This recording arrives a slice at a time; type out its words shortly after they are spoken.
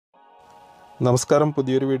നമസ്കാരം,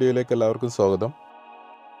 പുതിയൊരു വീഡിയോയിലേക്ക് എല്ലാവർക്കും സ്വാഗതം.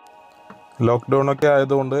 ലോക്ക്ഡൗണൊക്കെ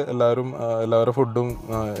ആയതുകൊണ്ട് എല്ലാവരുടെ ഫുഡും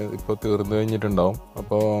ഇപ്പോൾ തീർന്നു കഴിഞ്ഞിട്ടുണ്ടാവും.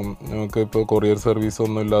 അപ്പോൾ നമുക്കിപ്പോൾ കൊറിയർ സർവീസ്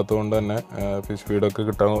ഒന്നും ഇല്ലാത്തതുകൊണ്ട് തന്നെ ഫിഷ് ഫീഡൊക്കെ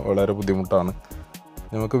കിട്ടാൻ വളരെ ബുദ്ധിമുട്ടാണ്.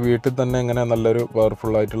 നമുക്ക് വീട്ടിൽ തന്നെ എങ്ങനെ നല്ലൊരു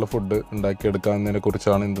പവർഫുള്ളായിട്ടുള്ള ഫുഡ് ഉണ്ടാക്കിയെടുക്കാമെന്നതിനെ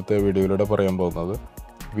കുറിച്ചാണ് ഇന്നത്തെ വീഡിയോയിലൂടെ പറയാൻ പോകുന്നത്.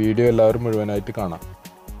 വീഡിയോ എല്ലാവരും മുഴുവനായിട്ട് കാണാം.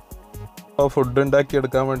 അപ്പോൾ ഫുഡ്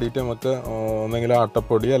ഉണ്ടാക്കിയെടുക്കാൻ വേണ്ടിയിട്ട് നമുക്ക് ഒന്നെങ്കിൽ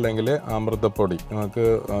ആട്ടപ്പൊടി അല്ലെങ്കിൽ അമൃതപ്പൊടി, നമുക്ക്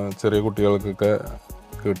ചെറിയ കുട്ടികൾക്കൊക്കെ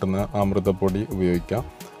കിട്ടുന്ന അമൃതപ്പൊടി ഉപയോഗിക്കാം.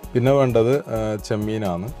 പിന്നെ വേണ്ടത്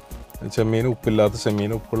ചെമ്മീനാണ്. ചെമ്മീൻ ഉപ്പില്ലാത്ത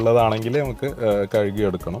ചെമ്മീൻ, ഉപ്പുള്ളതാണെങ്കിൽ നമുക്ക്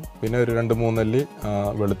കഴുകിയെടുക്കണം. പിന്നെ ഒരു 2-3 അല്ലി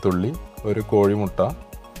വെളുത്തുള്ളി, ഒരു കോഴിമുട്ട,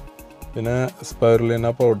 പിന്നെ സ്പൈറുലിന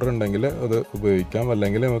പൗഡർ ഉണ്ടെങ്കിൽ അത് ഉപയോഗിക്കാം.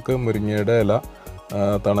 അല്ലെങ്കിൽ നമുക്ക് മുരിങ്ങയുടെ ഇല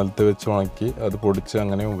തണലത്ത് വെച്ച് ഉണക്കി അത് പൊടിച്ച്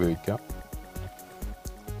അങ്ങനെ ഉപയോഗിക്കാം.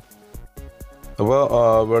 അപ്പോൾ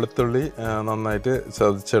വെളുത്തുള്ളി നന്നായിട്ട്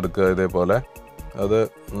ചതച്ചെടുക്കുക. ഇതേപോലെ അത്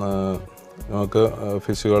നമുക്ക്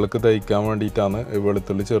ഫിഷുകൾക്ക് ദഹിക്കാൻ വേണ്ടിയിട്ടാണ്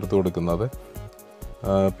വെളുത്തുള്ളി ചേർത്ത് കൊടുക്കുന്നത്.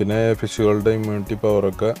 പിന്നെ ഫിഷുകളുടെ ഇമ്മ്യൂണിറ്റി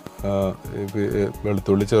പവറൊക്കെ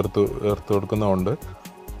വെളുത്തുള്ളി ചേർത്ത് കൊടുക്കുന്നതുകൊണ്ട്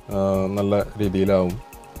നല്ല രീതിയിലാവും.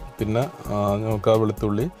 പിന്നെ നമുക്ക് ആ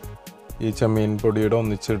വെളുത്തുള്ളി ഈ ചെമ്മീൻ പൊടിയുടെ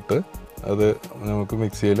ഒന്നിച്ചിട്ട് അത് നമുക്ക്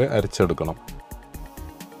മിക്സിയിൽ അരച്ചെടുക്കണം.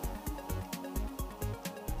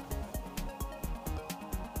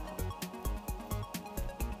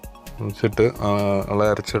 വെച്ചിട്ട്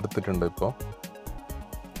അരച്ചെടുത്തിട്ടുണ്ട്. ഇപ്പോൾ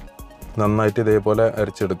നന്നായിട്ട് ഇതേപോലെ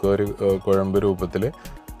അരച്ചെടുക്കുക. ഒരു കുഴമ്പ് രൂപത്തിൽ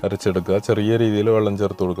അരച്ചെടുക്കുക. ചെറിയ രീതിയിൽ വെള്ളം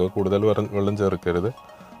ചേർത്ത് കൊടുക്കുക, കൂടുതൽ വെള്ളം ചേർക്കരുത്.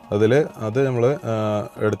 അത് നമ്മൾ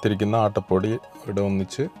എടുത്തിരിക്കുന്ന ആട്ടപ്പൊടിയുടെ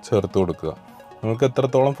ഒന്നിച്ച് ചേർത്ത് കൊടുക്കുക. നമുക്ക്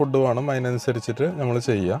എത്രത്തോളം ഫുഡ് വേണം അതിനനുസരിച്ചിട്ട് നമ്മൾ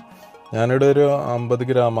ചെയ്യുക. ഞാനിവിടെ ഒരു 50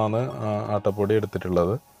 ഗ്രാമാണ് ആട്ടപ്പൊടി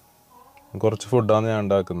എടുത്തിട്ടുള്ളത്. കുറച്ച് ഫുഡാണ് ഞാൻ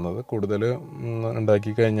ഉണ്ടാക്കുന്നത്. കൂടുതൽ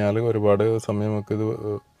ഉണ്ടാക്കി കഴിഞ്ഞാൽ ഒരുപാട് സമയം നമുക്കിത്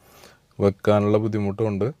വെക്കാനുള്ള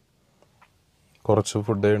ബുദ്ധിമുട്ടുണ്ട്. കുറച്ച്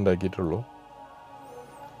ഫുഡേ ഉണ്ടാക്കിയിട്ടുള്ളൂ.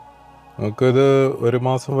 നമുക്കിത് 1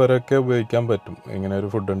 മാസം വരെയൊക്കെ ഉപയോഗിക്കാൻ പറ്റും. ഇങ്ങനെ ഒരു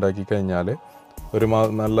ഫുഡ് ഉണ്ടാക്കി കഴിഞ്ഞാൽ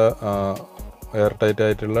നല്ല എയർ ടൈറ്റ്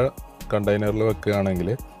ആയിട്ടുള്ള കണ്ടെയ്നറിൽ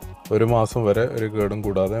വെക്കുകയാണെങ്കിൽ 1 മാസം വരെ ഒരു കേടും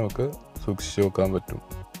കൂടാതെ നമുക്ക് സൂക്ഷിച്ച് വെക്കാൻ പറ്റും.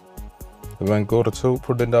 അപ്പോൾ എനിക്ക് കുറച്ച്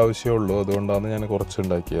ഫുഡിൻ്റെ ആവശ്യമേ അതുകൊണ്ടാണ് ഞാൻ കുറച്ച്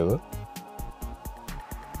ഉണ്ടാക്കിയത്.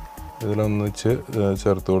 ഇതിലൊന്നിച്ച്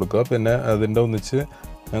ചേർത്ത് കൊടുക്കുക. പിന്നെ അതിൻ്റെ ഒന്നിച്ച്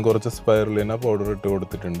ഞാൻ കുറച്ച് സ്പൈറുലിന പൗഡർ ഇട്ട്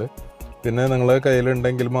കൊടുത്തിട്ടുണ്ട്. പിന്നെ നിങ്ങളെ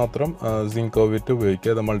കയ്യിലുണ്ടെങ്കിൽ മാത്രം സിങ്കോവിറ്റ്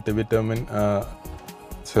ഉപയോഗിക്കുക. അത് മൾട്ടിവിറ്റാമിൻ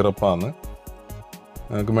സിറപ്പാണ്.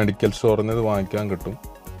 നമുക്ക് മെഡിക്കൽ സ്റ്റോറിൽ നിന്ന് ഇത് വാങ്ങിക്കാൻ കിട്ടും.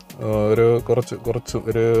 ഒരു കുറച്ച്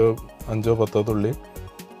ഒരു 5-10 തുള്ളി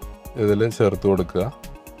ഇതിൽ ചേർത്ത് കൊടുക്കുക.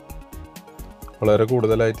 വളരെ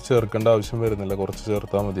കൂടുതലായിട്ട് ചേർക്കേണ്ട ആവശ്യം വരുന്നില്ല, കുറച്ച്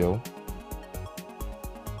ചേർത്താൽ മതിയാവും.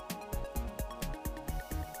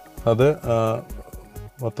 അത്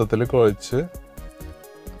മൊത്തത്തിൽ കുഴച്ച്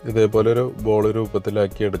ഇതേപോലെ ഒരു ബോൾ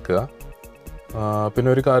രൂപത്തിലാക്കി എടുക്കുക. പിന്നെ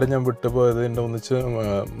ഒരു കാര്യം ഞാൻ വിട്ടുപോയത്, ഇതിൻ്റെ ഒന്നിച്ച്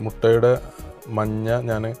മുട്ടയുടെ മഞ്ഞ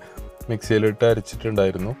ഞാൻ മിക്സിയിലിട്ട്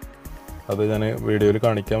അരച്ചിട്ടുണ്ടായിരുന്നു. അത് ഞാൻ വീഡിയോയിൽ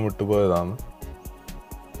കാണിക്കാൻ വിട്ടുപോയതാണ്.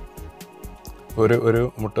 ഒരു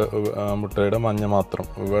മുട്ടയുടെ മഞ്ഞ മാത്രം,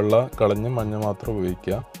 വെള്ള കളഞ്ഞ് മഞ്ഞ മാത്രം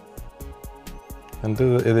ഉപയോഗിക്കുക. എന്നിട്ട്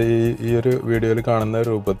ഇത് ഈ ഒരു വീഡിയോയിൽ കാണുന്ന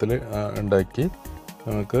രൂപത്തിൽ ഉണ്ടാക്കി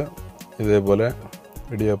നമുക്ക് ഇതേപോലെ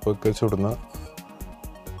ഇടിയപ്പമൊക്കെ ചുടുന്ന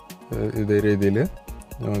ഇതേ രീതിയിൽ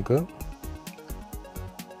നമുക്ക്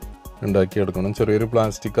ഉണ്ടാക്കിയെടുക്കണം. ചെറിയൊരു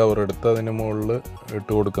പ്ലാസ്റ്റിക് കവർ എടുത്ത് അതിൻ്റെ മുകളിൽ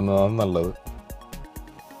ഇട്ട് കൊടുക്കുന്നതാണ് നല്ലത്.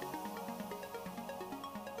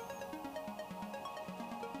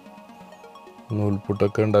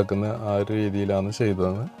 നൂൽപുട്ടൊക്കെ ഉണ്ടാക്കുന്ന ആ ഒരു രീതിയിലാണ്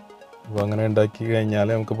ചെയ്തത്. അപ്പോൾ അങ്ങനെ ഉണ്ടാക്കി കഴിഞ്ഞാൽ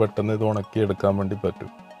നമുക്ക് പെട്ടെന്ന് ഇത് ഉണക്കിയെടുക്കാൻ വേണ്ടി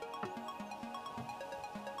പറ്റും.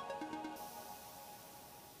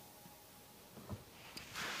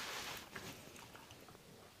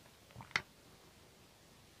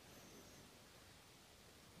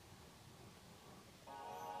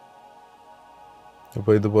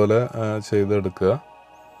 അപ്പോൾ ഇതുപോലെ ചെയ്തെടുക്കുക.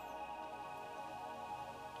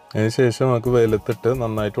 അതിന് ശേഷം നമുക്ക് വെയിലത്തിട്ട്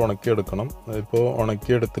നന്നായിട്ട് ഉണക്കിയെടുക്കണം. ഇപ്പോൾ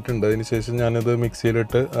ഉണക്കിയെടുത്തിട്ടുണ്ട്. അതിന് ശേഷം ഞാനിത്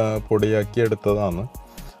മിക്സിയിലിട്ട് പൊടിയാക്കി എടുത്തതാണ്.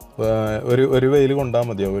 ഒരു വെയിൽ കൊണ്ടാൽ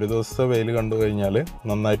മതിയാവും. ഒരു ദിവസത്തെ വെയിൽ കണ്ടു കഴിഞ്ഞാൽ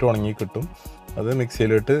നന്നായിട്ട് ഉണങ്ങി കിട്ടും. അത്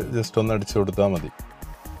മിക്സിയിലിട്ട് ജസ്റ്റ് ഒന്ന് അടിച്ചു കൊടുത്താൽ മതി.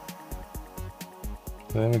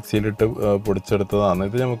 മിക്സിയിലിട്ട് പൊടിച്ചെടുത്തതാണ്.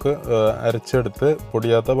 ഇത് നമുക്ക് അരച്ചെടുത്ത്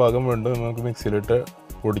പൊടിയാത്ത ഭാഗം വീണ്ടും നമുക്ക് മിക്സിയിലിട്ട്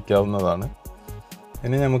പൊടിക്കാവുന്നതാണ്.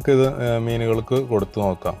 ഇനി നമുക്കിത് മീനുകൾക്ക് കൊടുത്തു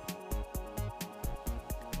നോക്കാം.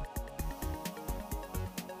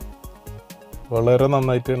 വളരെ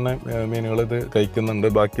നന്നായിട്ട് തന്നെ മീനുകൾ ഇത് കഴിക്കുന്നുണ്ട്.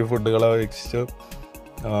 ബാക്കി ഫുഡുകളെ അപേക്ഷിച്ച്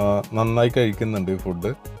നന്നായി കഴിക്കുന്നുണ്ട് ഈ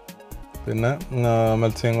ഫുഡ്. പിന്നെ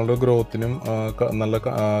മത്സ്യങ്ങളുടെ ഗ്രോത്തിനും നല്ല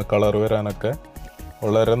കളർ വരാനൊക്കെ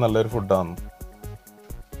വളരെ നല്ലൊരു ഫുഡാണ്.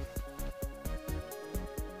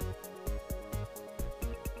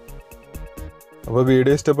 അപ്പോൾ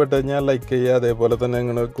വീഡിയോ ഇഷ്ടപ്പെട്ട് കഴിഞ്ഞാൽ ലൈക്ക് ചെയ്യുക, അതേപോലെ തന്നെ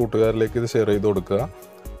നിങ്ങളുടെ കൂട്ടുകാരിലേക്ക് ഇത് ഷെയർ ചെയ്ത് കൊടുക്കുക.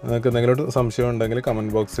 നിങ്ങൾക്ക് എന്തെങ്കിലും സംശയം ഉണ്ടെങ്കിൽ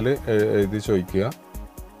കമൻറ്റ് ബോക്സിൽ എഴുതി ചോദിക്കുക.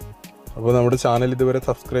 അപ്പോൾ നമ്മുടെ ചാനൽ ഇതുവരെ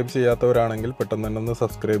സബ്സ്ക്രൈബ് ചെയ്യാത്തവരാണെങ്കിൽ പെട്ടെന്ന് തന്നെ ഒന്ന്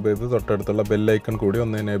സബ്സ്ക്രൈബ് ചെയ്ത് തൊട്ടടുത്തുള്ള ബെല്ലൈക്കൺ കൂടി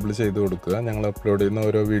ഒന്ന് എനേബിൾ ചെയ്ത് കൊടുക്കുക. ഞങ്ങൾ അപ്ലോഡ് ചെയ്യുന്ന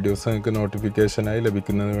ഓരോ വീഡിയോസ് നിങ്ങൾക്ക് നോട്ടിഫിക്കേഷനായി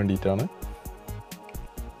ലഭിക്കുന്നതിന് വേണ്ടിയിട്ടാണ്.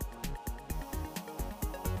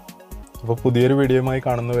 അപ്പോൾ പുതിയൊരു വീഡിയോയുമായി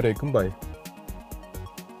കാണുന്നവരേക്കും ബൈ.